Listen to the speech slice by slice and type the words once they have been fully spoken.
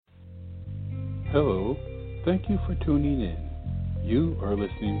Hello, thank you for tuning in. You are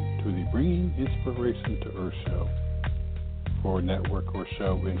listening to the Bringing Inspiration to Earth show. For network or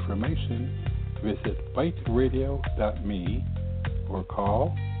show information, visit biteradio.me or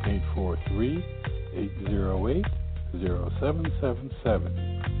call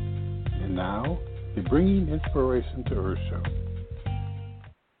 843-808-0777. And now, the Bringing Inspiration to Earth show.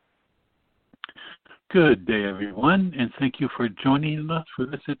 Good day, everyone, and thank you for joining us for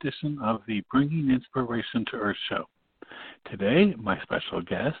this edition of the Bringing Inspiration to Earth show. Today, my special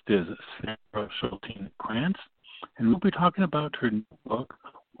guest is Sarah Schulting-Krantz, and we'll be talking about her new book,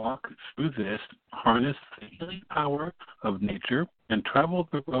 Walk Through This, Harness the Healing Power of Nature and Travel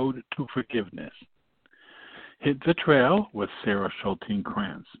the Road to Forgiveness. Hit the trail with Sarah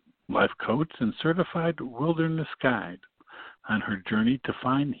Schulting-Krantz, life coach and certified wilderness guide, on her journey to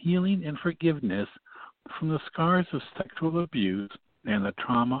find healing and forgiveness from the scars of sexual abuse and the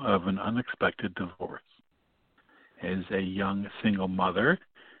trauma of an unexpected divorce. As a young single mother,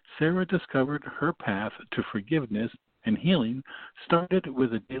 Sarah discovered her path to forgiveness and healing started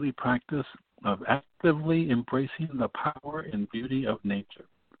with a daily practice of actively embracing the power and beauty of nature.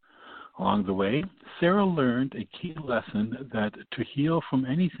 Along the way, Sarah learned a key lesson that to heal from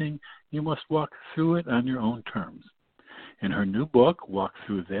anything, you must walk through it on your own terms. In her new book, Walk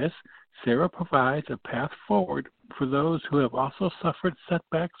Through This, Sarah provides a path forward for those who have also suffered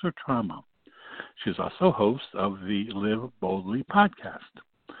setbacks or trauma. She's also host of the Live Boldly podcast.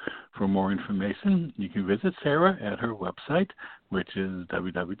 For more information, you can visit Sarah at her website, which is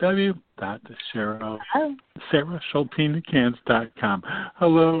www.sarahschultingkrantz.com.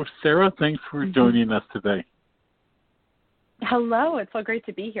 Hello, Sarah. Thanks for joining us today. Hello. It's so great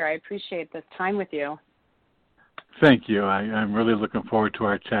to be here. I appreciate this time with you. Thank you. I'm really looking forward to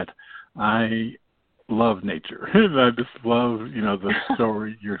our chat. I love nature. I just love, the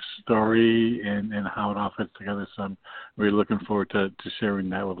story, your story, and how it all fits together. So I'm really looking forward to sharing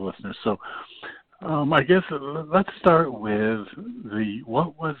that with listeners. So I guess let's start with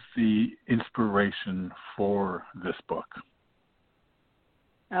what was the inspiration for this book?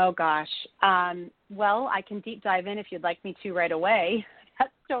 Oh, gosh. Well, I can deep dive in if you'd like me to right away.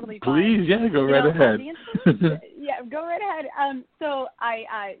 That's totally fine. Please, yeah, go right ahead. Go right ahead. So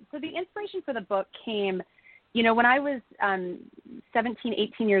the inspiration for the book came, when I was 17,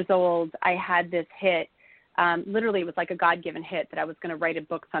 18 years old, I had this hit. Literally, it was like a God-given hit that I was going to write a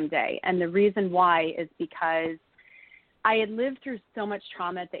book someday. And the reason why is because I had lived through so much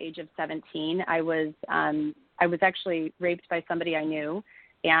trauma at the age of 17. I was actually raped by somebody I knew,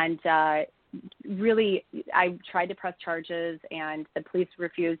 and really, I tried to press charges, and the police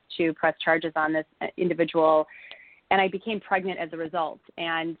refused to press charges on this individual, and I became pregnant as a result.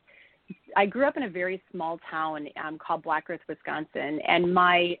 And I grew up in a very small town called Black Earth, Wisconsin, and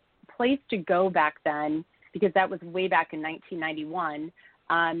my place to go back then, because that was way back in 1991,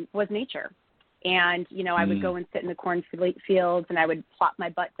 was nature. And, I would go and sit in the cornfields, and I would plop my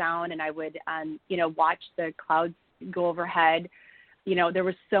butt down, and I would, watch the clouds go overhead. There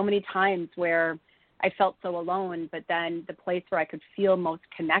were so many times where I felt so alone, but then the place where I could feel most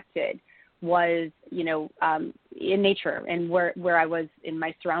connected was, in nature and where I was in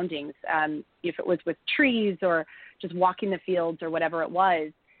my surroundings, if it was with trees or just walking the fields or whatever it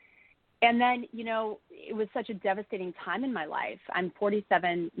was. And then, it was such a devastating time in my life. I'm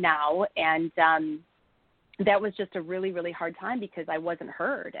 47 now, and that was just a really, really hard time because I wasn't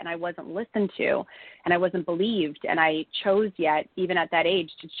heard and I wasn't listened to and I wasn't believed. And I chose yet, even at that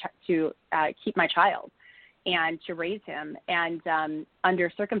age, to keep my child and to raise him, and under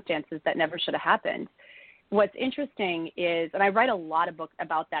circumstances that never should have happened. What's interesting is, and I write a lot of books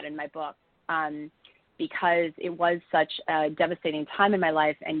about that in my book, because it was such a devastating time in my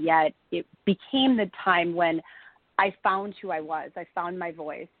life, and yet it became the time when I found who I was. I found my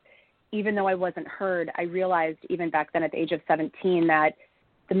voice. Even though I wasn't heard, I realized even back then at the age of 17 that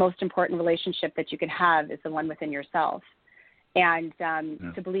the most important relationship that you can have is the one within yourself, and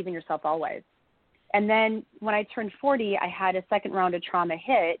to believe in yourself always. And then when I turned 40, I had a second round of trauma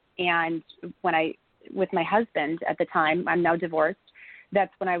hit, and with my husband at the time, I'm now divorced,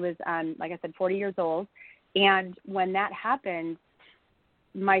 that's when I was, like I said, 40 years old. And when that happened,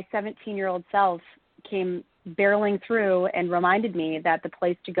 my 17-year-old self came barreling through and reminded me that the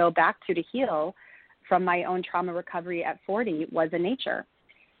place to go back to heal from my own trauma recovery at 40 was in nature.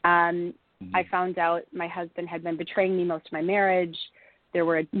 I found out my husband had been betraying me most of my marriage. There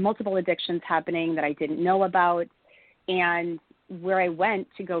were multiple addictions happening that I didn't know about. And where I went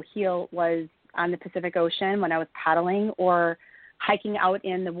to go heal was on the Pacific Ocean when I was paddling, or hiking out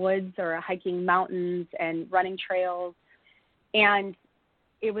in the woods, or hiking mountains and running trails. And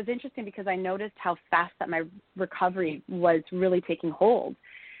it was interesting because I noticed how fast that my recovery was really taking hold.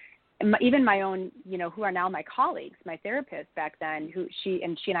 And even my own, who are now my colleagues, my therapist back then, she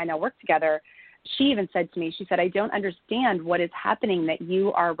and I now work together, she even said to me, she said, I don't understand what is happening that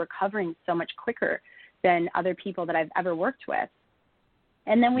you are recovering so much quicker than other people that I've ever worked with.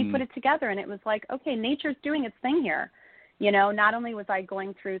 And then we put it together, and it was like, okay, nature's doing its thing here. Not only was I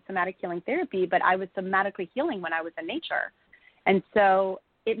going through somatic healing therapy, but I was somatically healing when I was in nature. And so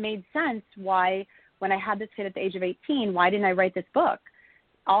it made sense why, when I had this hit at the age of 18, why didn't I write this book?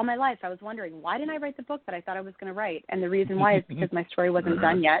 All my life, I was wondering, why didn't I write the book that I thought I was going to write? And the reason why is because my story wasn't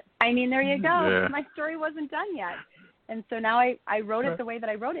done yet. I mean, there you go. Yeah. My story wasn't done yet. And so now I wrote it the way that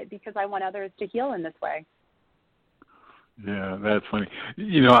I wrote it because I want others to heal in this way. Yeah, that's funny.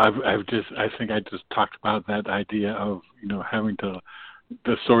 I think I just talked about that idea of, having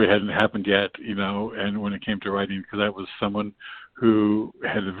the story hadn't happened yet, and when it came to writing, because I was someone who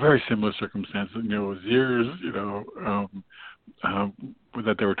had a very similar circumstance, it was years,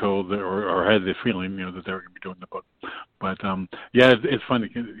 that they were told or had the feeling, that they were going to be doing the book. But, it's funny,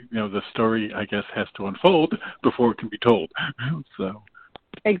 the story, I guess, has to unfold before it can be told. So.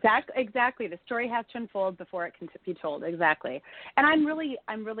 Exactly. The story has to unfold before it can be told. Exactly. And I'm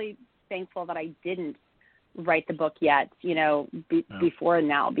really thankful that I didn't write the book yet, before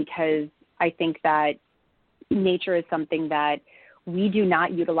now, because I think that nature is something that we do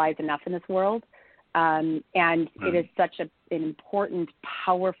not utilize enough in this world. And it is such an important,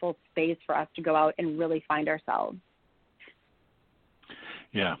 powerful space for us to go out and really find ourselves.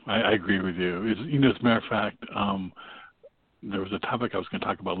 Yeah, I agree with you. As a matter of fact, there was a topic I was going to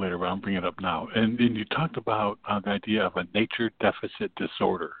talk about later, but I'm bringing it up now. And you talked about the idea of a nature deficit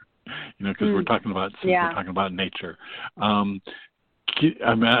disorder, because we're talking about nature. That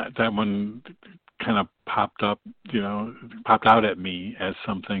one kind of popped out at me as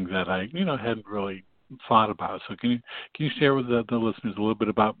something that I, hadn't really thought about. So can you share with the listeners a little bit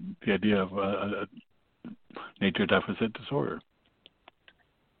about the idea of a nature deficit disorder?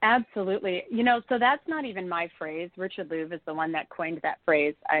 Absolutely. So that's not even my phrase. Richard Louv is the one that coined that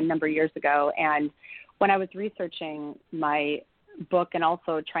phrase a number of years ago. And when I was researching my book and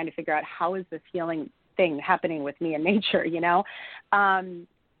also trying to figure out how is this healing thing happening with me in nature,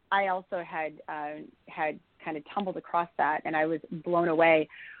 I also had kind of tumbled across that, and I was blown away.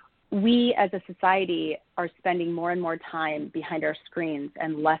 We as a society are spending more and more time behind our screens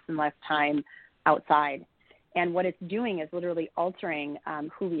and less time outside. And what it's doing is literally altering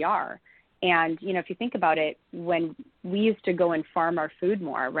who we are. And, if you think about it, when we used to go and farm our food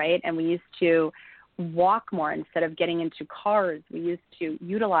more, right, and we used to walk more instead of getting into cars, we used to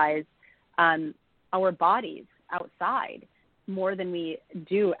utilize our bodies outside more than we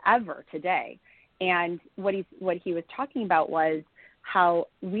do ever today. And what he was talking about was how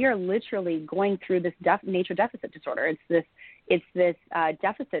we are literally going through this nature deficit disorder. It's this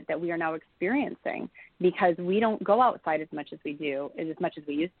deficit that we are now experiencing because we don't go outside as much as we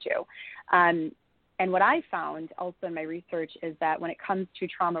used to. And what I found also in my research is that when it comes to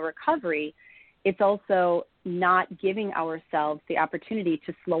trauma recovery, it's also not giving ourselves the opportunity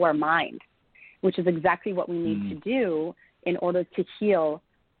to slow our mind, which is exactly what we need to do in order to heal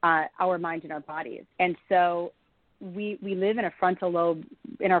our mind and our bodies. And so we live in our frontal lobe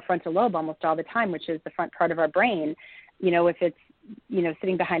almost all the time, which is the front part of our brain. If it's,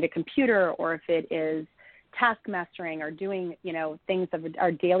 sitting behind a computer, or if it is task mastering or doing, things of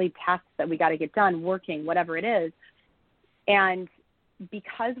our daily tasks that we got to get done, working, whatever it is. And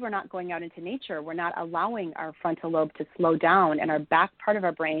because we're not going out into nature, we're not allowing our frontal lobe to slow down, and our back part of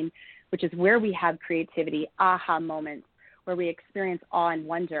our brain, which is where we have creativity, aha moments, where we experience awe and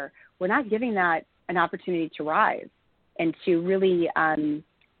wonder, we're not giving that an opportunity to rise and to really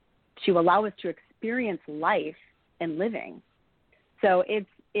to allow us to experience life and living. So it's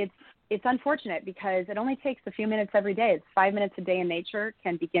unfortunate because it only takes a few minutes every day. It's 5 minutes a day in nature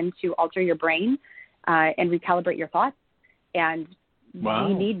can begin to alter your brain and recalibrate your thoughts. And wow.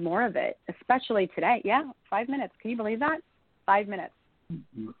 We need more of it, especially today. Yeah, 5 minutes. Can you believe that? 5 minutes.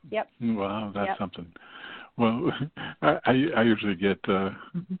 Yep. Wow, that's something. Well, I usually get 10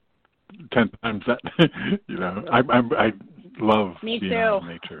 times that. I love being out in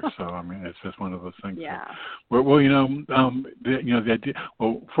nature. So I mean, it's just one of those things. Yeah. Well, the idea.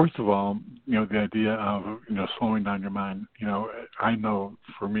 Well, first of all, the idea of slowing down your mind. I know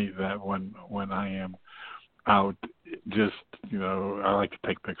for me that when I am out, just I like to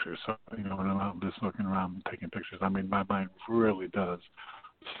take pictures. So when I'm out just looking around and taking pictures, I mean, my mind really does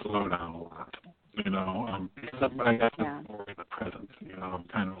slow down a lot. Because I guess I'm more in the present. I'm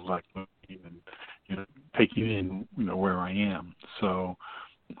kind of like looking and taking in where I am. So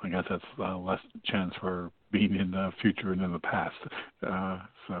I guess that's less chance for being in the future and in the past.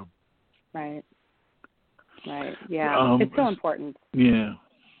 So. Right. Yeah. It's so important. Yeah.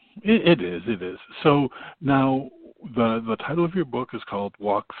 It is. So now the title of your book is called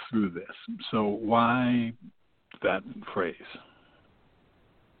Walk Through This. So why that phrase?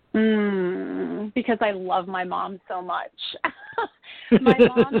 Because I love my mom so much. My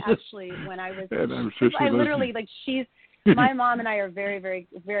mom actually, when I was, and I'm sure I literally, like, she's, my mom and I are very, very,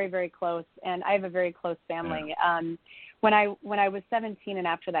 very, very close, and I have a very close family. Yeah. When I was 17 and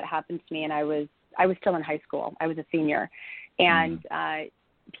after that happened to me, and I was still in high school. I was a senior, and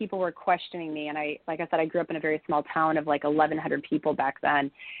people were questioning me. And like I said, I grew up in a very small town of like 1,100 people back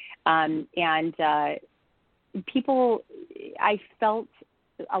then, people. I felt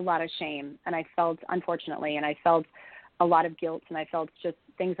a lot of shame, and I felt, unfortunately, and I felt a lot of guilt, and I felt just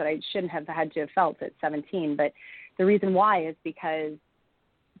things that I shouldn't have had to have felt at 17. But the reason why is because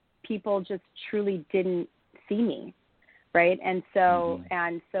people just truly didn't see me. Right. And so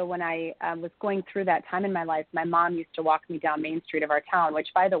when I was going through that time in my life, my mom used to walk me down Main Street of our town, which,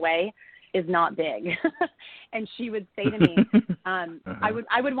 by the way, is not big. And she would say to me, I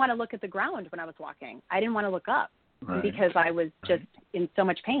would want to look at the ground when I was walking. I didn't want to look up because I was just in so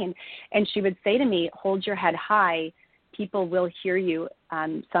much pain. And she would say to me, hold your head high. People will hear you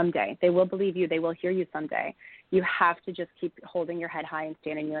someday. They will believe you. They will hear you someday. You have to just keep holding your head high and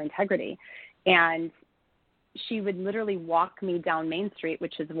stand in your integrity. And she would literally walk me down Main Street,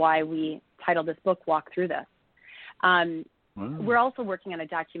 which is why we titled this book, Walk Through This. We're also working on a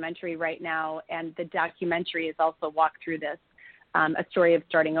documentary right now, and the documentary is also Walk Through This, a story of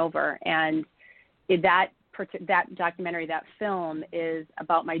starting over. And that documentary, that film, is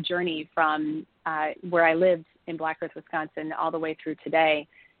about my journey from where I lived in Black Earth, Wisconsin, all the way through today.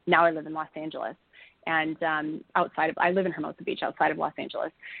 Now I live in Los Angeles. And I live in Hermosa Beach, outside of Los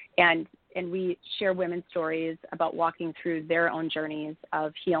Angeles. And we share women's stories about walking through their own journeys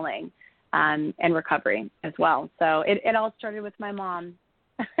of healing and recovery as well. So it all started with my mom.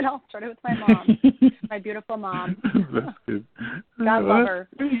 It all started with my mom, my beautiful mom. That's good. God love her.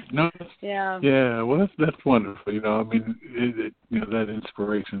 No, yeah. Yeah. Well, that's wonderful. I mean, that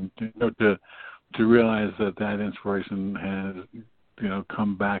inspiration. To realize that inspiration has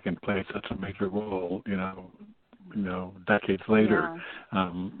come back and played such a major role. Decades later,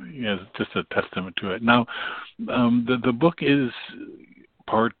 it's just a testament to it. Now, the book is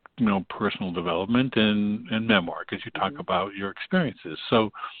part, personal development and memoir, because you talk about your experiences. So,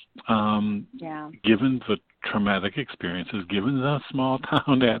 given the traumatic experiences, given the small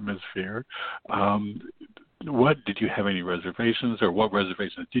town atmosphere, what did you have any reservations, or what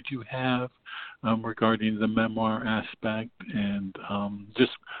reservations did you have regarding the memoir aspect, and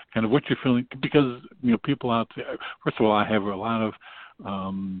just kind of what you're feeling? Because people out there, first of all, I have a lot of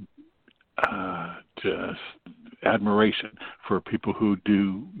just admiration for people who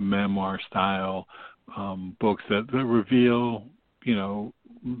do memoir style books that reveal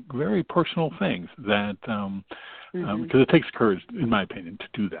very personal things that because it takes courage, in my opinion, to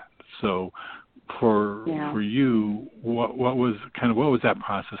do that. So for you, what was that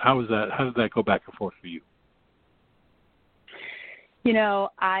process? How did that go back and forth for you?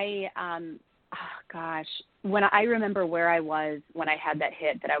 When I remember where I was when I had that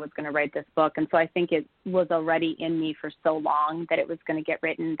hit, that I was going to write this book. And so I think it was already in me for so long that it was going to get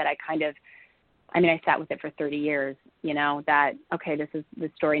written, that I sat with it for 30 years, that, okay, this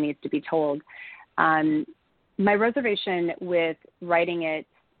story needs to be told. My reservation with writing it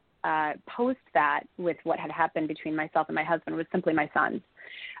post that, with what had happened between myself and my husband, was simply my sons.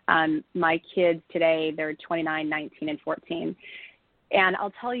 My kids today, they're 29, 19, and 14. And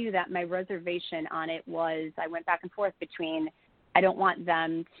I'll tell you that my reservation on it was, I went back and forth between, I want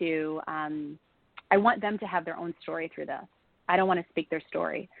them to have their own story through this. I don't want to speak their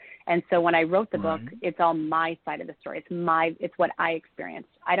story. And so when I wrote the book, it's all my side of the story. It's what I experienced.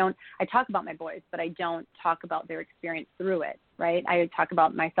 I talk about my boys, but I don't talk about their experience through it, right? I talk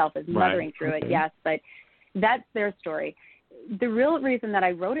about myself as mothering through it, yes, but that's their story. The real reason that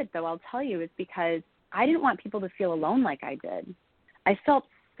I wrote it, though, I'll tell you, is because I didn't want people to feel alone like I did. I felt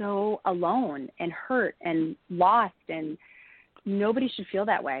so alone and hurt and lost, and nobody should feel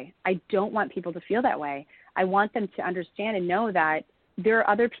that way. I don't want people to feel that way. I want them to understand and know that there are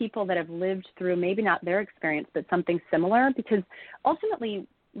other people that have lived through, maybe not their experience, but something similar, because ultimately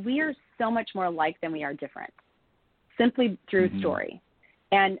we are so much more alike than we are different, simply through story.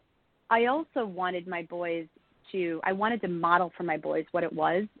 And I also wanted my boys I wanted to model for my boys what it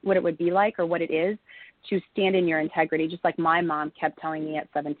would be like, or what it is to stand in your integrity, just like my mom kept telling me at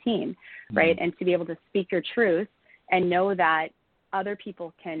 17, right? And to be able to speak your truth and know that other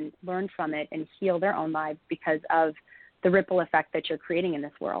people can learn from it and heal their own lives because of the ripple effect that you're creating in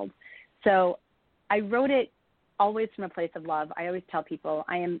this world. So I wrote it always from a place of love. I always tell people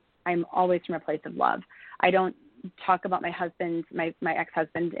I'm always from a place of love. I don't talk about my husband, my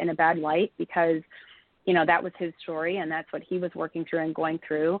ex-husband, in a bad light, because, you know, that was his story and that's what he was working through and going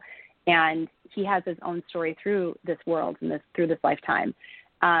through. And he has his own story through this world and through this lifetime.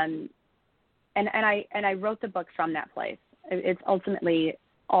 And I wrote the book from that place. It's ultimately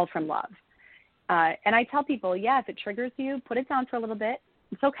all from love. And I tell people, if it triggers you, put it down for a little bit.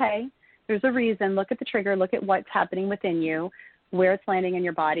 It's okay. There's a reason. Look at the trigger. Look at what's happening within you, where it's landing in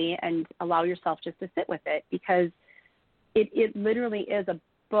your body, and allow yourself just to sit with it, because it literally is a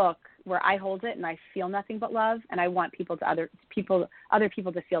book where I hold it and I feel nothing but love, and I want other people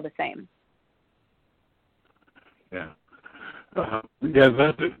to feel the same. Yeah.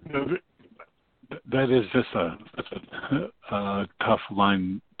 That is just a tough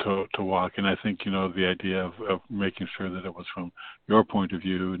line to walk, and I think, you know, the idea of making sure that it was from your point of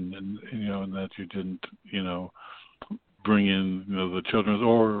view, and you know, and that you didn't, you know, bring in, you know, the children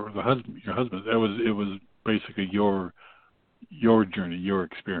or your husband. It was basically your journey, your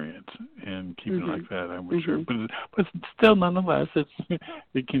experience, and keeping it like that. I'm sure, but still, nonetheless,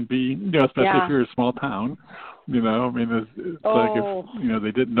 it can be, you know, especially if you're a small town. You know, I mean, it's like if, you know,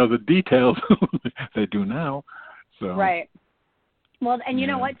 they didn't know the details, they do now. So right. Well, and you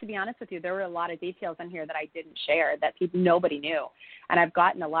know what? To be honest with you, there were a lot of details in here that I didn't share that nobody knew, and I've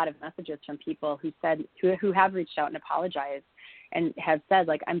gotten a lot of messages from people who have reached out and apologized and have said,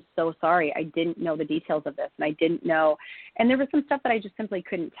 like, I'm so sorry, I didn't know the details of this, and I didn't know. And there was some stuff that I just simply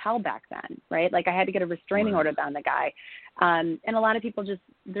couldn't tell back then, right? Like, I had to get a restraining order on the guy. And a lot of people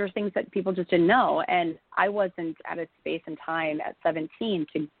there are things that people just didn't know. And I wasn't at a space and time at 17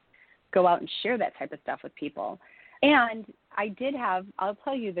 to go out and share that type of stuff with people. And I did I'll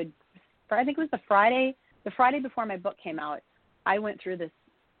tell you, I think it was the Friday before my book came out, I went through this.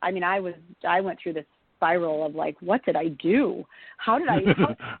 I mean, I went through this spiral of, like, what did I do? How did I?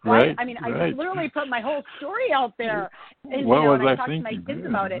 Right. I mean, I literally put my whole story out there. And, what was and I I talked thinking? to my kids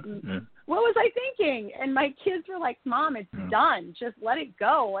about it. And what was I thinking? And my kids were like, Mom, it's done. Just let it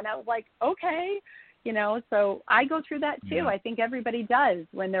go. And I was like, okay. You know, so I go through that too. I think everybody does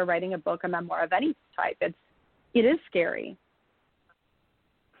when they're writing a book, a memoir of any type. It is scary.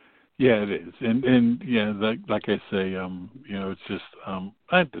 Yeah, it is, and yeah, like I say, you know, it's just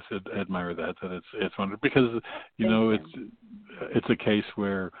I just admire that it's wonderful, because you know it's a case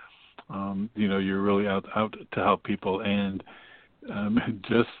where you know, you're really out to help people, and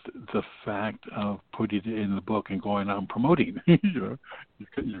just the fact of putting it in the book and going on promoting, you know,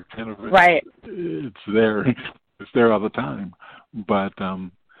 you're kind of right. It's there all the time, but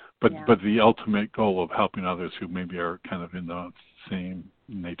the ultimate goal of helping others who maybe are kind of in the same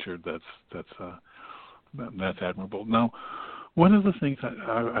nature, that's admirable. Now, one of the things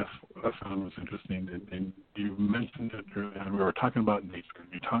I found was interesting, and you mentioned it earlier, and we were talking about nature.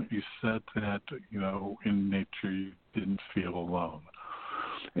 You said that, you know, in nature you didn't feel alone,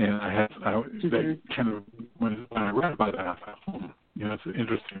 and that kind of, when I read about that, I thought, you know, it's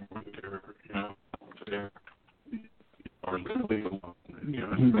interesting when you're, you know, there, or literally alone, you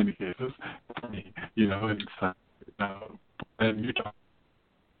know, in many cases, you know, and you talk.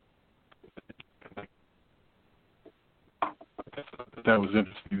 That was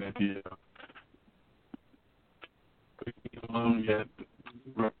interesting, the idea of being alone yet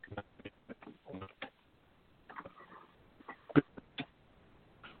recognizing it.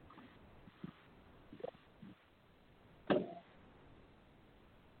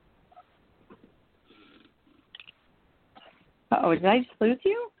 Uh-oh, did I just lose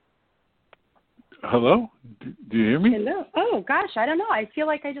you? Hello? Do you hear me? Hello. Oh, gosh, I don't know. I feel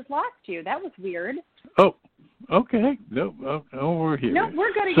like I just lost you. That was weird. Oh, okay. No, we're here. No,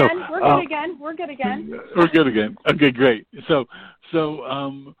 we're good again. We're good again. We're good again. Okay, great. So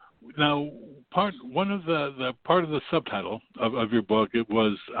now part of the subtitle of your book, it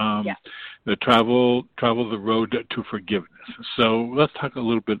was the travel the road to forgiveness. So let's talk a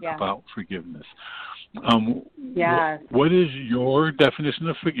little bit about forgiveness. What is your definition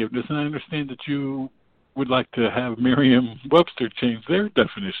of forgiveness? And I understand that you would like to have Merriam-Webster change their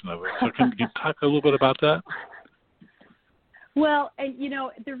definition of it. So can you talk a little bit about that? Well, and you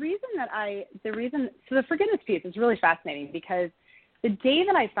know, the reason so the forgiveness piece is really fascinating, because the day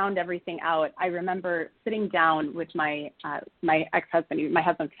that I found everything out, I remember sitting down with my ex-husband, my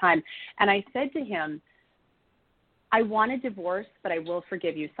husband at the time, and I said to him, I want a divorce, but I will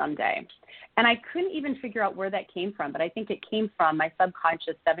forgive you someday. And I couldn't even figure out where that came from, but I think it came from my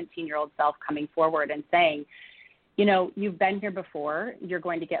subconscious 17-year-old self coming forward and saying, you've been here before. You're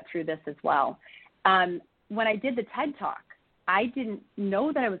going to get through this as well. When I did the TED Talk, I didn't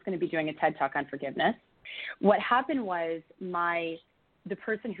know that I was going to be doing a TED Talk on forgiveness. What happened was the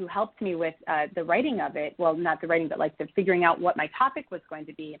person who helped me with the writing of it, well, not the writing, but like the figuring out what my topic was going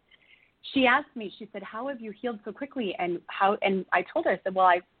to be, she asked me, she said, how have you healed so quickly? And I told her, I said,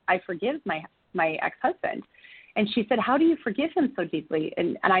 well, I forgive my ex-husband. And she said, how do you forgive him so deeply?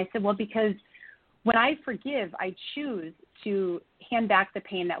 And I said, well, because when I forgive, I choose to hand back the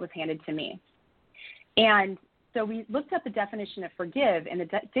pain that was handed to me. And so we looked up the definition of forgive in the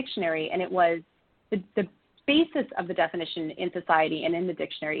dictionary, and it was the basis of the definition in society and in the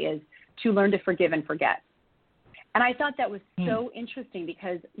dictionary is to learn to forgive and forget. And I thought that was so interesting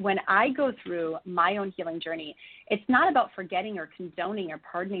because when I go through my own healing journey, it's not about forgetting or condoning or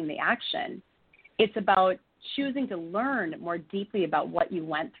pardoning the action. It's about choosing to learn more deeply about what you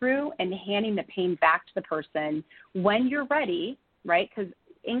went through and handing the pain back to the person when you're ready, right? Because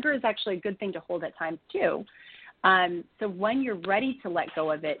anger is actually a good thing to hold at times too. So when you're ready to let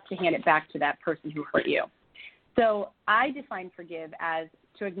go of it, to hand it back to that person who hurt you. So I define forgive as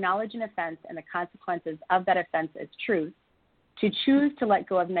to acknowledge an offense and the consequences of that offense as truth, to choose to let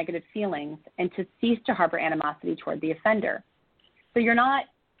go of negative feelings, and to cease to harbor animosity toward the offender. So you're not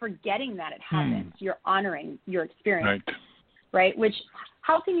forgetting that it happened. You're honoring your experience, right? Which,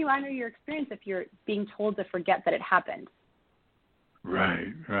 how can you honor your experience if you're being told to forget that it happened?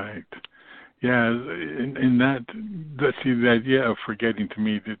 Right. Yeah, and the idea of forgetting to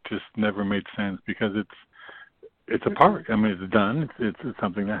me, it just never made sense because it's a part. I mean, it's done. It's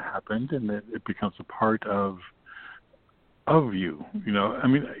something that happened, and it becomes a part of you. I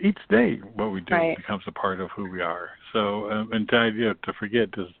mean, each day what we do becomes a part of who we are. So, and the idea to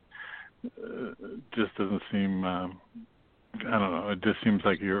forget just doesn't seem. I don't know. It just seems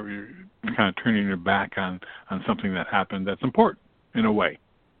like you're kind of turning your back on something that happened that's important in a way.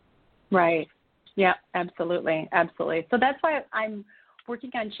 Right. Yeah, absolutely. So that's why I'm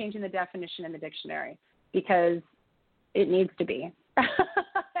working on changing the definition in the dictionary, because it needs to be.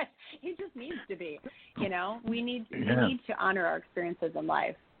 It just needs to be. We need to honor our experiences in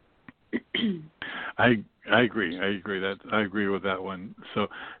life. I agree. I agree with that one. So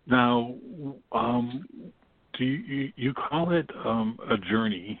now, do you call it a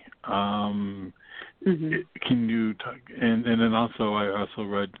journey? Can you talk? And then also, I also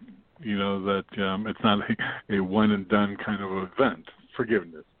read, that it's not a one and done kind of event.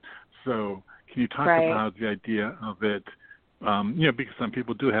 Forgiveness. So can you talk about the idea of it? Because some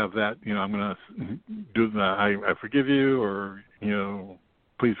people do have that. I'm going to do the I forgive you, or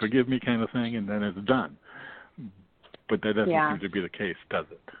please forgive me kind of thing, and then it's done. But that doesn't seem to be the case, does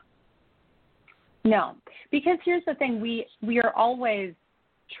it? No, because here's the thing: we are always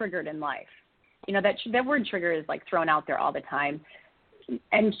triggered in life. That word trigger is like thrown out there all the time.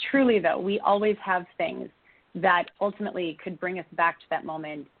 And truly, though, we always have things that ultimately could bring us back to that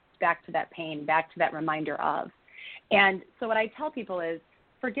moment, back to that pain, back to that reminder of. And so what I tell people is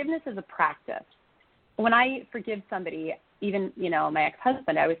forgiveness is a practice. When I forgive somebody, even, my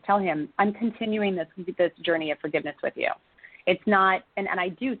ex-husband, I always tell him, I'm continuing this journey of forgiveness with you. It's not, and I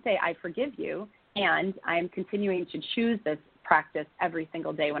do say I forgive you, and I'm continuing to choose this practice every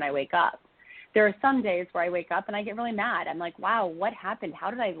single day when I wake up. There are some days where I wake up and I get really mad. I'm like, wow, what happened?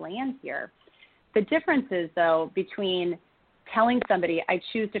 How did I land here? The difference is, though, between telling somebody I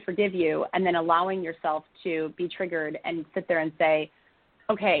choose to forgive you and then allowing yourself to be triggered and sit there and say,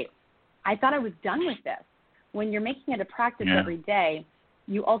 okay, I thought I was done with this. When you're making it a practice every day,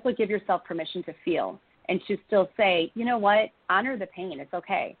 you also give yourself permission to feel and to still say, you know what, honor the pain. It's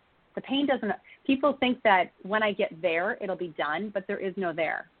okay. The pain doesn't – people think that when I get there, it'll be done, but there is no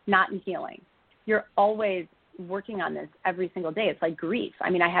there, not in healing. You're always working on this every single day. It's like grief.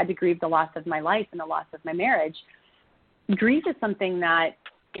 I mean, I had to grieve the loss of my life and the loss of my marriage. Grief is something that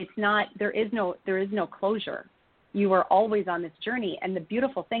it's not, there is no closure. You are always on this journey. And the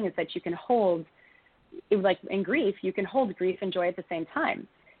beautiful thing is that you can hold, like in grief, you can hold grief and joy at the same time.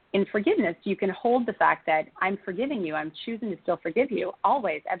 In forgiveness, you can hold the fact that I'm forgiving you. I'm choosing to still forgive you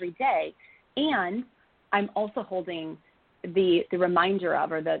always, every day. And I'm also holding the reminder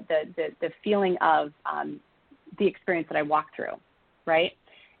of, or the feeling of the experience that I walked through, right?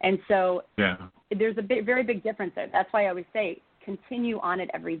 And so there's a very big difference there. That's why I always say continue on it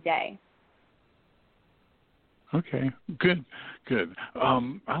every day. Okay, good.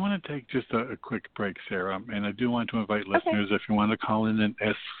 I want to take just a quick break, Sarah, and I do want to invite listeners, if you want to call in and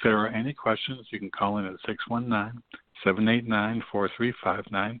ask Sarah any questions, you can call in at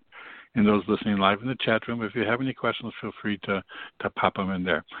 619-789-4359. And those listening live in the chat room, if you have any questions, feel free to pop them in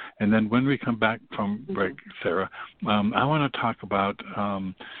there. And then when we come back from break, Sarah, I want to talk about,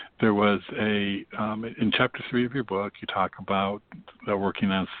 there was in Chapter 3 of your book, you talk about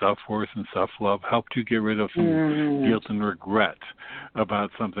working on self-worth and self-love helped you get rid of some guilt and regret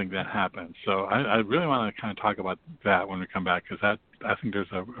about something that happened. So I really want to kind of talk about that when we come back, because I think there's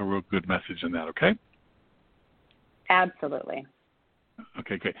a real good message in that, okay? Absolutely.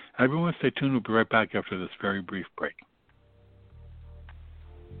 Okay, great. Everyone stay tuned. We'll be right back after this very brief break.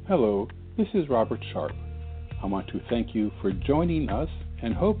 Hello, this is Robert Sharp. I want to thank you for joining us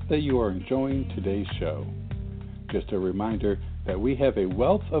and hope that you are enjoying today's show. Just a reminder that we have a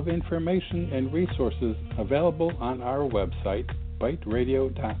wealth of information and resources available on our website,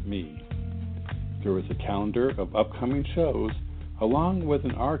 biteradio.me. There is a calendar of upcoming shows along with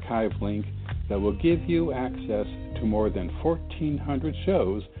an archive link that will give you access to more than 1,400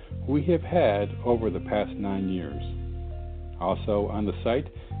 shows we have had over the past 9 years. Also on the site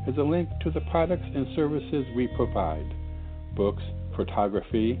is a link to the products and services we provide: books,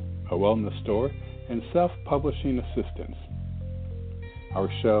 photography, a wellness store, and self-publishing assistance. Our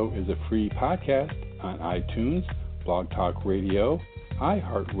show is a free podcast on iTunes, Blog Talk Radio,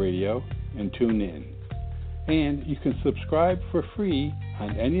 iHeartRadio, and TuneIn. And you can subscribe for free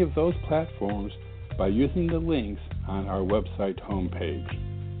on any of those platforms by using the links on our website homepage.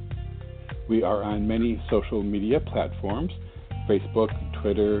 We are on many social media platforms, Facebook,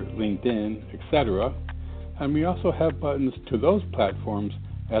 Twitter, LinkedIn, etc., and we also have buttons to those platforms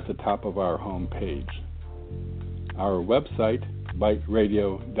at the top of our homepage. Our website,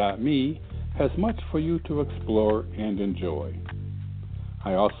 biteradio.me, has much for you to explore and enjoy.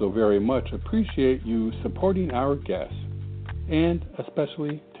 I also very much appreciate you supporting our guests, and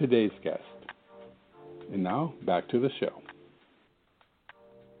especially today's guest. And now, back to the show.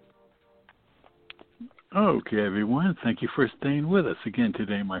 Okay, everyone. Thank you for staying with us. Again,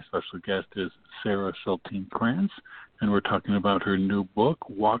 today my special guest is Sarah Schulting-Krantz, and we're talking about her new book,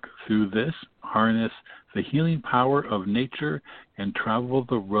 Walk Through This, Harness the Healing Power of Nature and Travel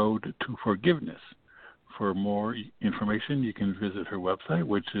the Road to Forgiveness. For more information, you can visit her website,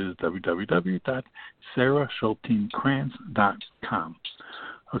 which is www.sarahschultingkrantz.com.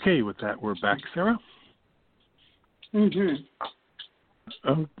 Okay, with that, we're back, Sarah. Mm-hmm.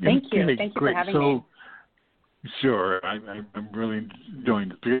 Okay, Thank you. Thank you great. for having me. Sure, I'm really enjoying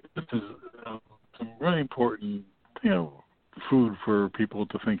this. This is some really important, food for people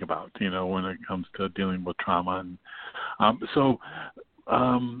to think about, when it comes to dealing with trauma. And now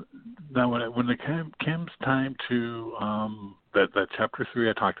when it comes time to that chapter 3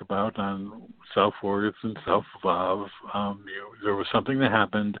 I talked about on self-worth and self-love, there was something that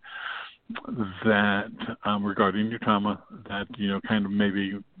happened that regarding your trauma that kind of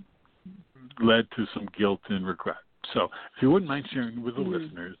maybe led to some guilt and regret. So if you wouldn't mind sharing with the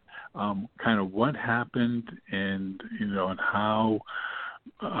listeners kind of what happened and and how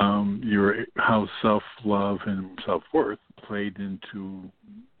how self-love and self-worth played into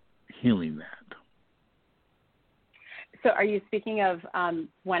healing that. So are you speaking of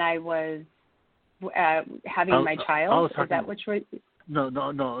when I was having my child? Is that which was? No.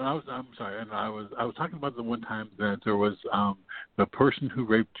 I'm sorry. And I was talking about the one time that there was the person who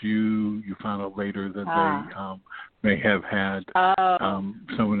raped you. You found out later that they may have had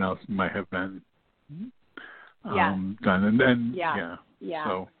someone else might have been done. And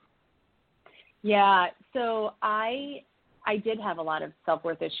So I did have a lot of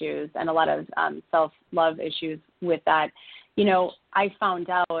self-worth issues and a lot of self-love issues with that. I found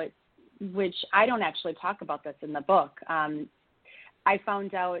out, which I don't actually talk about this in the book. I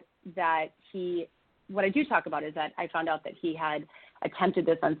found out that what I do talk about is that I found out that he had attempted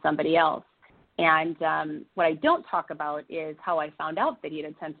this on somebody else. And what I don't talk about is how I found out that he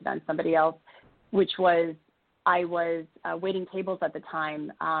had attempted on somebody else, which was I was waiting tables at the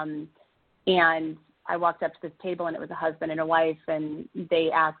time, and I walked up to this table, and it was a husband and a wife, and they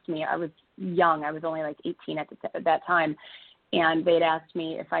asked me, I was young, I was only like 18 at that time, and they'd asked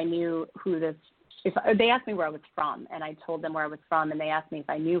me if I knew they asked me where I was from, and I told them where I was from, and they asked me if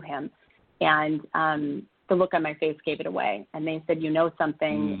I knew him, and the look on my face gave it away, and they said, you know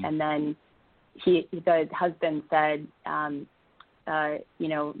something, and then the husband said, tell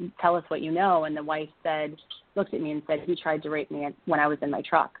us what you know, and the wife looked at me and said, he tried to rape me when I was in my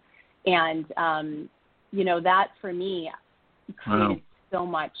truck. And, that for me created so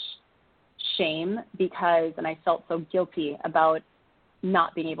much shame and I felt so guilty about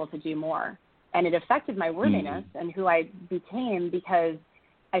not being able to do more. And it affected my worthiness and who I became, because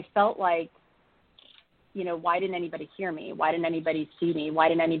I felt like why didn't anybody hear me? Why didn't anybody see me? Why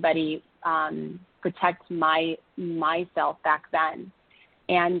didn't anybody protect myself back then?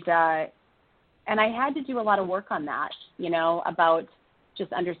 And I had to do a lot of work on that, about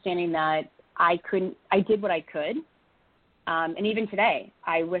just understanding that I did what I could. And even today,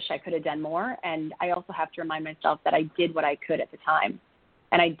 I wish I could have done more. And I also have to remind myself that I did what I could at the time.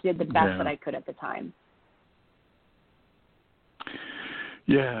 And I did the best that I could at the time.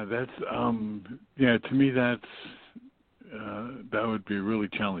 Yeah, that's to me that would be really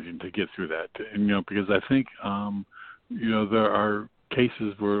challenging to get through that, and because I think there are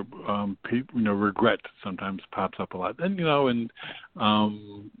cases where regret sometimes pops up a lot, and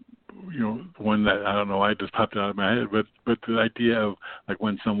one that I don't know why it just popped out of my head, but the idea of like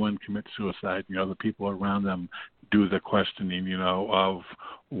when someone commits suicide, the people around them do the questioning, of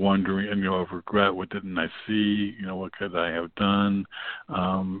wondering, of regret. What didn't I see? What could I have done?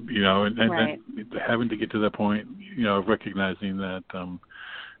 And right. then having to get to that point, of recognizing that,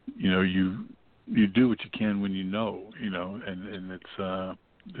 you do what you can when and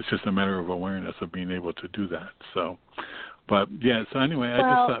it's just a matter of awareness of being able to do that. So, but yeah. So anyway, I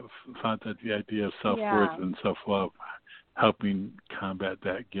just thought that the idea of self-worth and self-love helping combat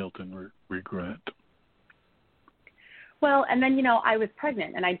that guilt and regret. Well, and then, I was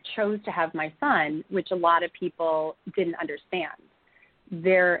pregnant and I chose to have my son, which a lot of people didn't understand.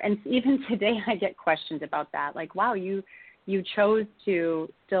 And even today I get questions about that. Like, wow, you chose to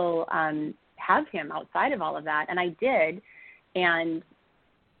still have him outside of all of that. And I did. And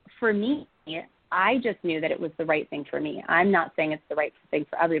for me, I just knew that it was the right thing for me. I'm not saying it's the right thing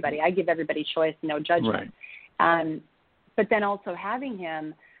for everybody. I give everybody choice, no judgment. Right. But then also having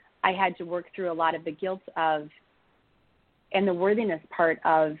him, I had to work through a lot of the guilt and the worthiness part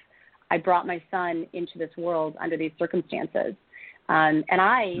of, I brought my son into this world under these circumstances. And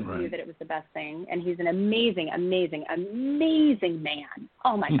I knew that it was the best thing. And he's an amazing, amazing, amazing man.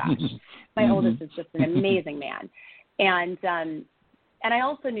 Oh, my gosh. My oldest is just an amazing man. And I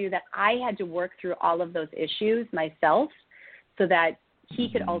also knew that I had to work through all of those issues myself so that he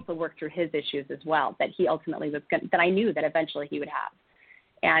could also work through his issues as well, that he ultimately that I knew that eventually he would have.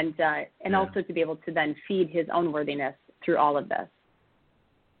 And also to be able to then feed his own worthiness through all of this.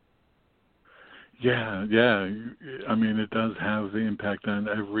 Yeah. I mean, it does have the impact on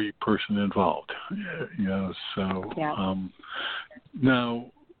every person involved. So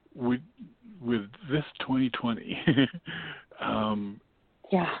now with this 2020,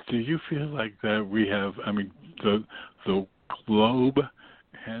 do you feel like that we have? I mean, the globe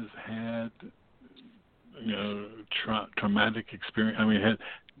has had traumatic experience. I mean,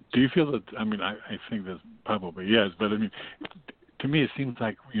 do you feel that? I mean, I think that probably yes, but I mean, to me, it seems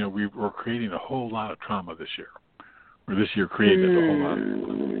like we were creating a whole lot of trauma this year, or this year created a whole lot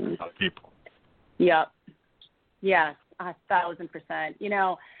of people. Yep. Yes,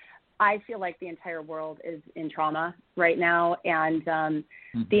 1,000%. I feel like the entire world is in trauma right now, and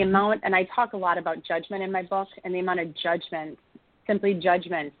the amount. And I talk a lot about judgment in my book, and the amount of judgment, simply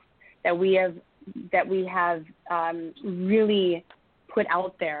judgments that we have really put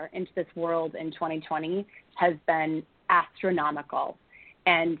out there into this world in 2020 has been astronomical.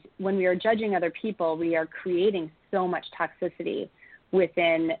 And when we are judging other people, we are creating so much toxicity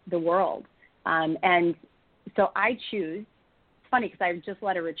within the world. And so I choose, it's funny because I just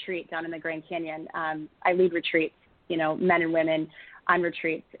led a retreat down in the Grand Canyon. I lead retreats, men and women on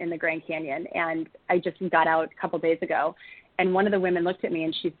retreats in the Grand Canyon. And I just got out a couple days ago. And one of the women looked at me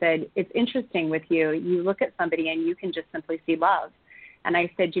and she said, it's interesting with you. You look at somebody and you can just simply see love. And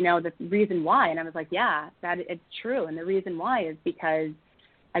I said, the reason why, and I was like, yeah, that it's true. And the reason why is because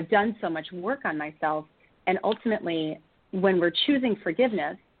I've done so much work on myself. And ultimately, when we're choosing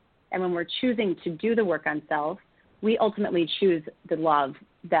forgiveness and when we're choosing to do the work on self, we ultimately choose the love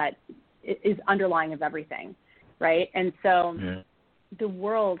that is underlying of everything, right? And so the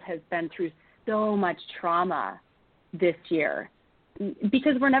world has been through so much trauma this year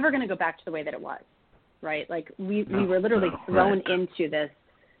because we're never going to go back to the way that it was. Right? Like we were literally thrown into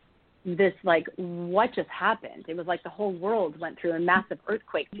this like, what just happened? It was like the whole world went through a massive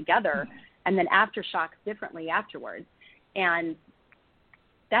earthquake together and then aftershocks differently afterwards. And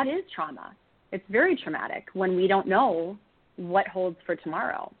that is trauma. It's very traumatic when we don't know what holds for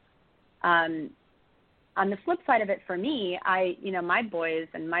tomorrow. On the flip side of it for me, my boys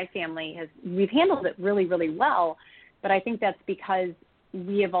and my family we've handled it really, really well. But I think that's because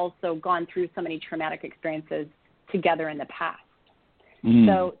we have also gone through so many traumatic experiences together in the past.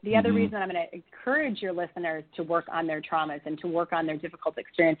 So the other reason I'm going to encourage your listeners to work on their traumas and to work on their difficult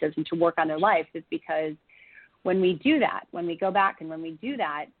experiences and to work on their lives is because when we do that, when we go back and when we do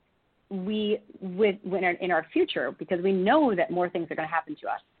that, in our future, because we know that more things are going to happen to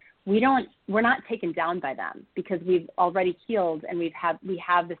us, we're not taken down by them because we've already healed and we have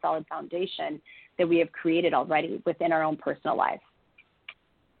the solid foundation that we have created already within our own personal life.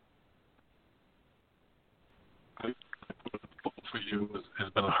 For you has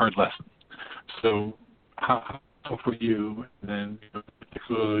been a hard lesson. So how for you, and then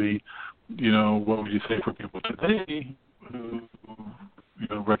particularly, what would you say for people today who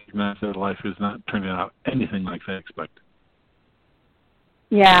recognize that life is not turning out anything like they expect?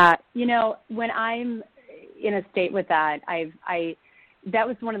 Yeah, when I'm in a state with that, that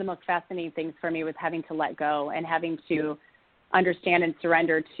was one of the most fascinating things for me, was having to let go and having to understand and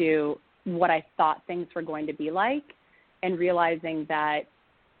surrender to what I thought things were going to be like, and realizing that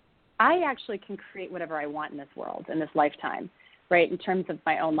I actually can create whatever I want in this world, in this lifetime, right, in terms of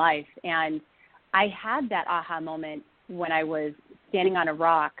my own life. And I had that aha moment when I was standing on a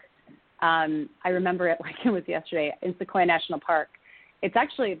rock. I remember it like it was yesterday in Sequoia National Park. It's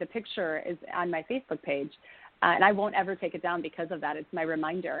actually, the picture is on my Facebook page, and I won't ever take it down because of that. It's my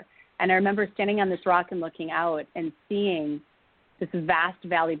reminder. And I remember standing on this rock and looking out and seeing this vast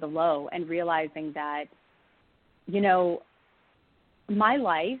valley below and realizing that, my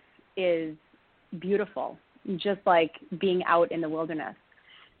life is beautiful, just like being out in the wilderness.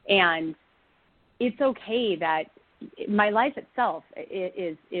 And it's okay that my life itself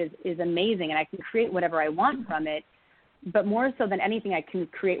is amazing, and I can create whatever I want from it. But more so than anything, I can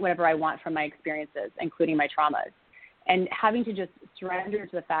create whatever I want from my experiences, including my traumas. And having to just surrender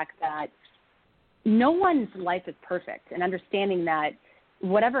to the fact that no one's life is perfect, and understanding that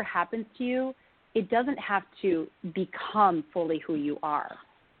whatever happens to you, it doesn't have to become fully who you are,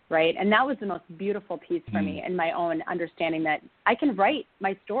 right? And that was the most beautiful piece for me, in my own understanding that I can write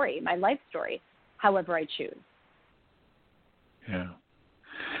my story, my life story, however I choose.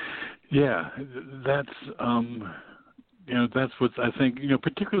 Yeah, that's that's what I think,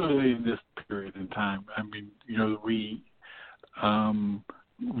 particularly in this period in time. I mean, we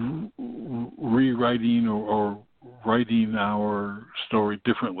rewriting or writing our story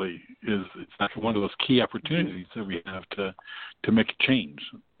differently it's like one of those key opportunities that we have to make a change.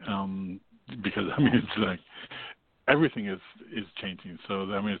 Because it's like everything is changing. So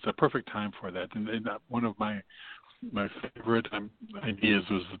it's a perfect time for that. And one of my favorite ideas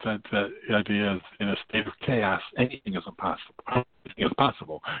was that idea is, in a state of chaos, anything is impossible. Anything is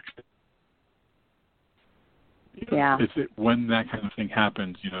possible. Yeah. When that kind of thing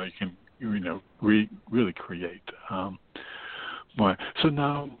happens, you can really create. So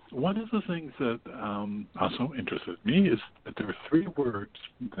now, one of the things that also interested me is that there are 3 words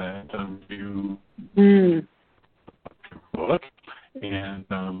that you book, and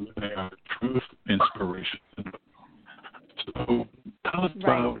they are truth, inspiration, and hope. So tell us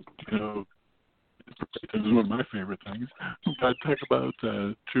about, this is one of my favorite things. Talk about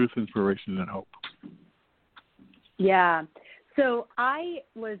truth, inspiration, and hope. Yeah. So I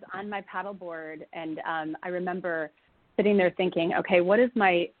was on my paddleboard, and I remember sitting there thinking, okay, what's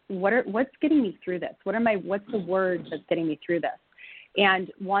getting me through this? What's the word that's getting me through this?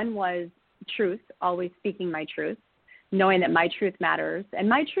 And one was truth, always speaking my truth, knowing that my truth matters. And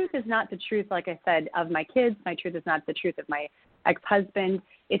my truth is not the truth, like I said, of my kids. My truth is not the truth of my ex-husband.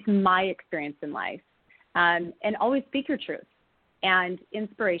 It's my experience in life. And always speak your truth. And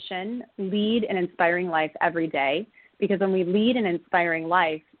inspiration, lead an inspiring life every day, because when we lead an inspiring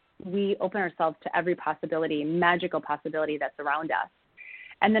life, we open ourselves to every possibility, magical possibility that's around us.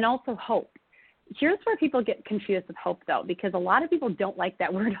 And then also hope. Here's where people get confused with hope, though, because a lot of people don't like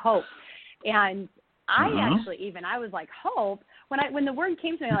that word hope. And I was like, hope? When the word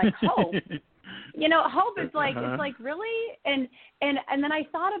came to me, like, hope. Hope is like, it's like, really? And then I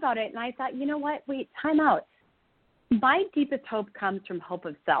thought about it, and I thought, you know what? Wait, time out. My deepest hope comes from hope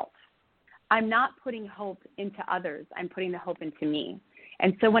of self. I'm not putting hope into others. I'm putting the hope into me.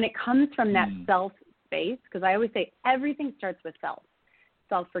 And so when it comes from that self space, because I always say everything starts with self.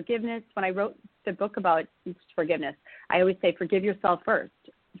 Self-forgiveness. When I wrote the book about forgiveness, I always say forgive yourself first,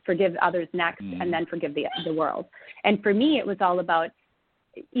 forgive others next, and then forgive the world. And for me, it was all about,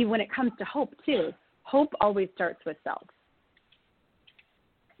 when it comes to hope too, hope always starts with self.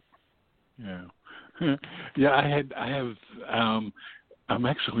 Yeah. Yeah, I'm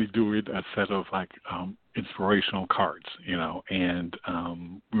actually doing a set of inspirational cards, and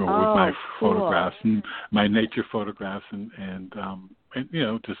with my photographs and my nature photographs and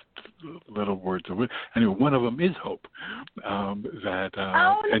just little words of it. Anyway, one of them is hope. And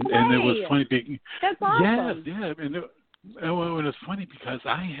it was funny being. That's awesome. Yeah, and it was funny because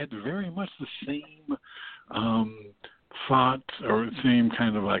I had very much the same thought or seemed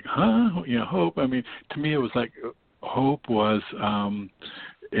kind of like, hope. I mean, to me, it was like hope was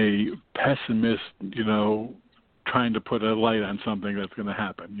a pessimist, trying to put a light on something that's going to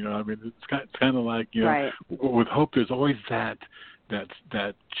happen. I mean, it's kind of like, right. with hope, there's always that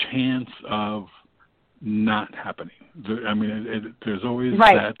chance of not happening. There's always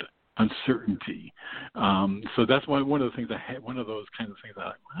right. that uncertainty. So that's why one of the things one of those kinds of things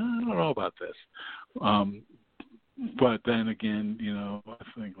I don't know about this. But then again,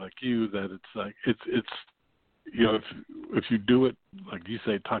 I think like you, that it's like, it's if you do it, like you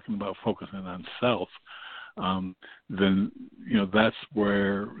say, talking about focusing on self, then that's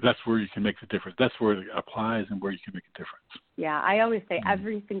where you can make the difference. That's where it applies and where you can make a difference. Yeah, I always say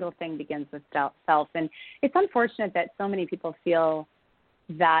every single thing begins with self, and it's unfortunate that so many people feel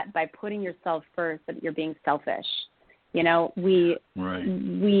that by putting yourself first that you're being selfish. We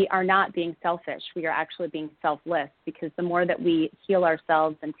are not being selfish. We are actually being selfless, because the more that we heal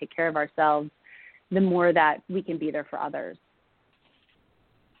ourselves and take care of ourselves, the more that we can be there for others.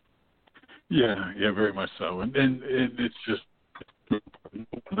 Yeah, very much so. And it's just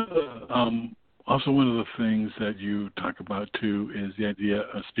also one of the things that you talk about too is the idea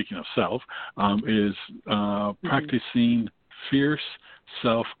of, speaking of self, is practicing fierce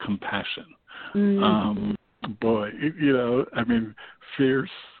self-compassion. Fierce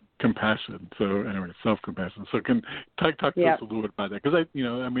compassion. So anyway, self-compassion. So can talk to us a little bit about that, because I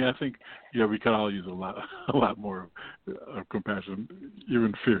think we could all use a lot more of compassion,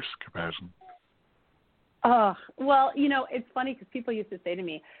 even fierce compassion. Oh, well, it's funny because people used to say to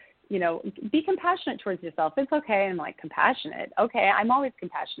me, be compassionate towards yourself. It's okay. I'm like, compassionate? Okay, I'm always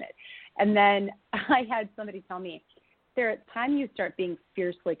compassionate. And then I had somebody tell me, Sarah, it's time you start being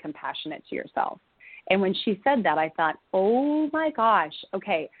fiercely compassionate to yourself. And when she said that, I thought, oh my gosh,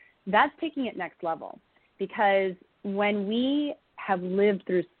 okay, that's taking it next level. Because when we have lived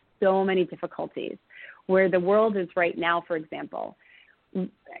through so many difficulties, where the world is right now, for example,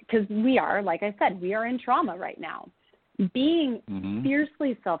 because we are, like I said, we are in trauma right now. Being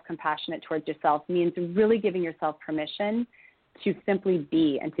fiercely self-compassionate towards yourself means really giving yourself permission to simply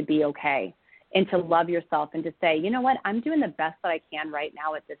be and to be okay, and to love yourself and to say, you know what, I'm doing the best that I can right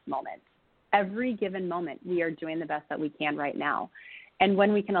now at this moment. Every given moment, we are doing the best that we can right now. And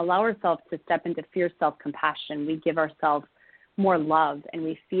when we can allow ourselves to step into fierce self-compassion, we give ourselves more love, and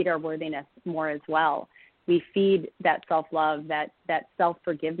we feed our worthiness more as well. We feed that self-love, that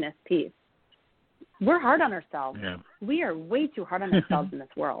self-forgiveness piece. We're hard on ourselves. Yeah. We are way too hard on ourselves in this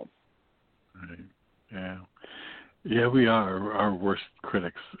world. Right. Yeah. Yeah, we are our worst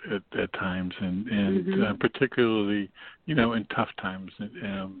critics at times, and particularly, in tough times,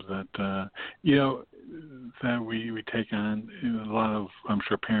 that we take on. A lot of, I'm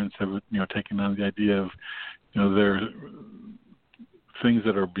sure, parents have taken on the idea of, there are things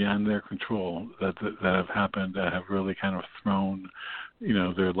that are beyond their control that have happened that have really kind of thrown,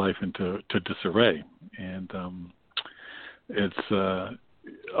 their life into disarray, and it's a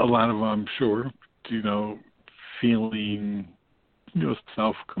lot of, I'm sure, feeling,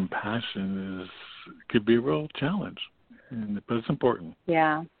 self-compassion could be a real challenge, but it's important.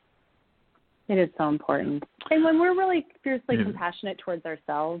 Yeah, it is so important. And when we're really fiercely compassionate towards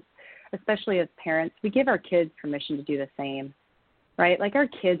ourselves, especially as parents, we give our kids permission to do the same, right? Like, our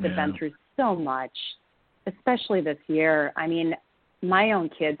kids have been through so much, especially this year. I mean, my own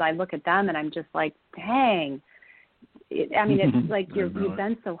kids, I look at them and I'm just like, dang. It's like you've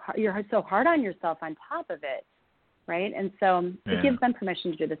been so hard. You're so hard on yourself on top of it, right? And so it gives them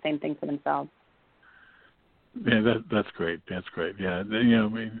permission to do the same thing for themselves. Yeah, that's great. That's great. Yeah,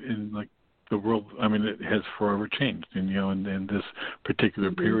 in like the world, it has forever changed, and this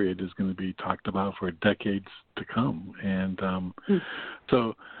particular period is going to be talked about for decades to come. And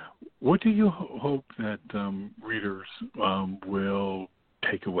so, what do you hope that readers will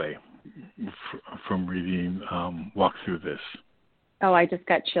take away from reading Walk Through This? Oh, I just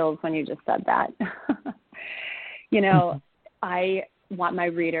got chills when you just said that. I want my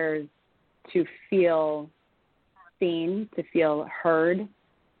readers to feel seen, to feel heard,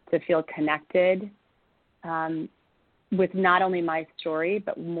 to feel connected with not only my story,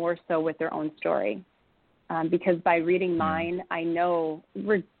 but more so with their own story. Because by reading mine, I know,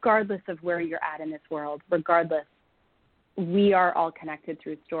 regardless of where you're at in this world, we are all connected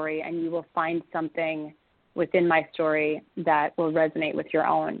through story, and you will find something within my story that will resonate with your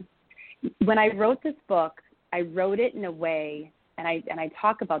own. When I wrote this book, I wrote it in a way, and I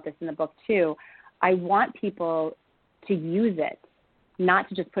talk about this in the book too, I want people to use it, not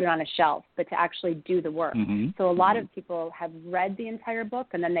to just put it on a shelf, but to actually do the work. So a lot of people have read the entire book,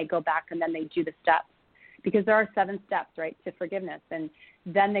 and then they go back and then they do the steps. because there are 7 steps, right, to forgiveness. And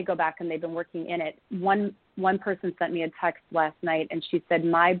then they go back and they've been working in it. One person sent me a text last night, and she said,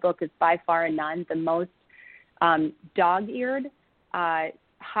 my book is by far and none the most dog-eared,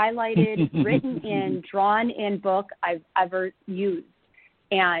 highlighted, written in, drawn in book I've ever used.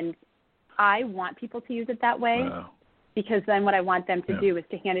 And I want people to use it that way. Wow. Because then what I want them to do is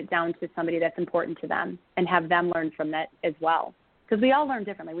to hand it down to somebody that's important to them and have them learn from that as well. Because we all learn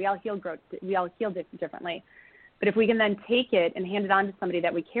differently. We all heal differently. But if we can then take it and hand it on to somebody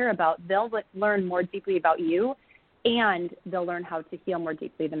that we care about, they'll learn more deeply about you, and they'll learn how to heal more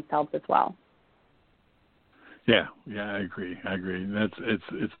deeply themselves as well. Yeah, I agree.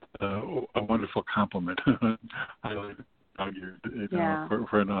 It's a wonderful compliment. I like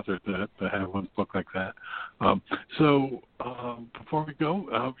for an author to have one book like that. So before we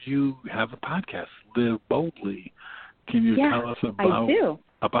go, you have a podcast, Live Boldly. Can you tell us about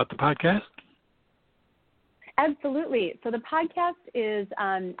the podcast? Absolutely. So the podcast is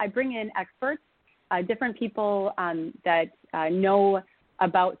I bring in experts, different people that know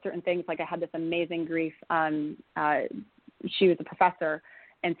about certain things. Like I had this amazing grief. She was a professor,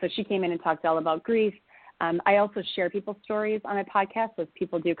 and so she came in and talked all about grief. I also share people's stories on my podcast. So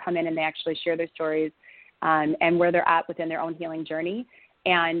people do come in and they actually share their stories and where they're at within their own healing journey.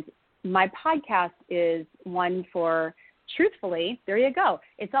 And my podcast is one for, truthfully, there you go.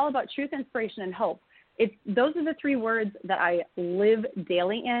 It's all about truth, inspiration, and hope. Those are the 3 words that I live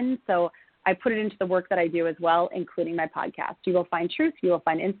daily in. So I put it into the work that I do as well, including my podcast. You will find truth, you will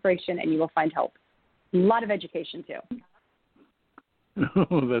find inspiration, and you will find hope. A lot of education, too.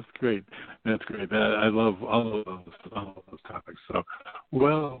 Oh, that's great. I love all of those topics. So,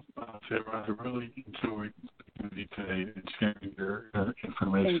 Sarah, I really enjoyed speaking with you today and sharing your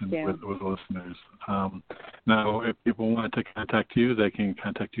information with listeners. Now, if people want to contact you, they can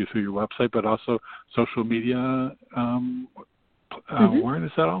contact you through your website, but also social media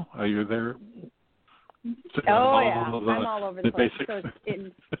awareness at all? Are you there? I'm all over the place. So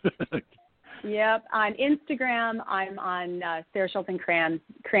Yep. On Instagram, I'm on Sarah Schulten Kranz.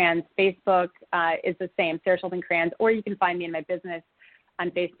 Facebook is the same, Sarah Schulten Kranz. Or you can find me in my business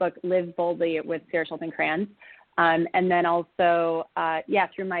on Facebook, Live Boldly with Sarah Schulten Kranz. And then also,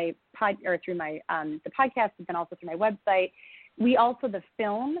 through my the podcast, and then also through my website. We also, the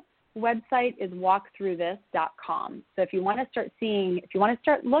film website is walkthroughthis.com. So if you want to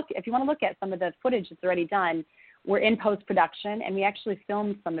look at some of the footage that's already done, we're in post-production, and we actually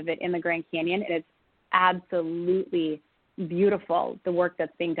filmed some of it in the Grand Canyon, and it's absolutely beautiful, the work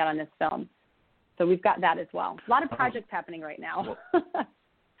that's being done on this film. So we've got that as well. A lot of projects happening right now.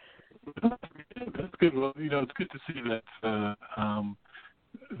 That's good. Well, it's good to see that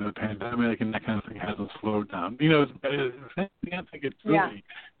the pandemic and that kind of thing hasn't slowed down. I think it's really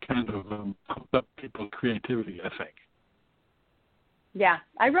kind of pumped up people's creativity, I think. Yeah,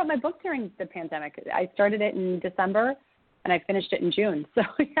 I wrote my book during the pandemic. I started it in December, and I finished it in June. So,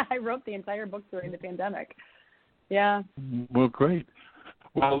 I wrote the entire book during the pandemic. Yeah. Well, great.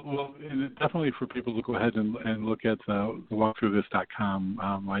 Well, definitely for people to go ahead and look at the walkthroughthis.com.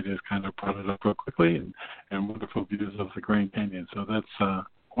 I just kind of brought it up real quickly, and wonderful views of the Grand Canyon. So that's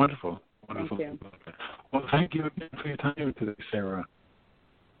wonderful. Wonderful. Thank you. Well, thank you again for your time today, Sarah.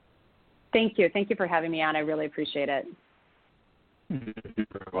 Thank you. Thank you for having me on. I really appreciate it. You're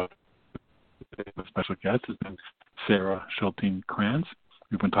very welcome. The special guest has been Sarah Schulten Kranz.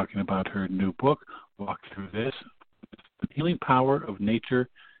 We've been talking about her new book, Walk Through This, The Healing Power of Nature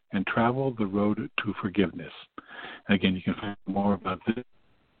and Travel the Road to Forgiveness. And again, you can find more about this,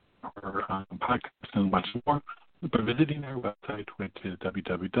 her podcast, and much more by visiting our website, which is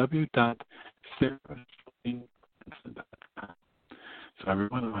www.sarahschulten.com. So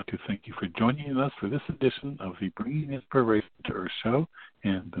everyone, I want to thank you for joining us for this edition of the Bringing Inspiration to Earth show.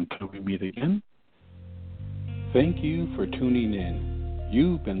 And until we meet again. Thank you for tuning in.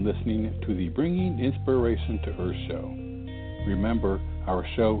 You've been listening to the Bringing Inspiration to Earth show. Remember, our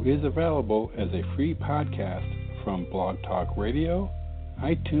show is available as a free podcast from Blog Talk Radio,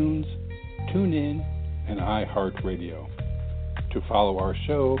 iTunes, TuneIn, and iHeartRadio. To follow our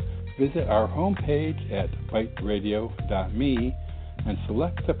show, visit our homepage at biteradio.me and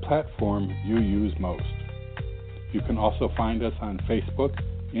select the platform you use most. You can also find us on Facebook,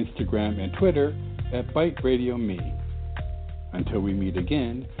 Instagram, and Twitter at Bite Radio Me. Until we meet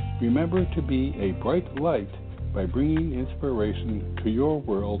again, remember to be a bright light by bringing inspiration to your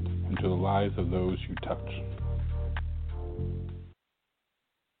world and to the lives of those you touch.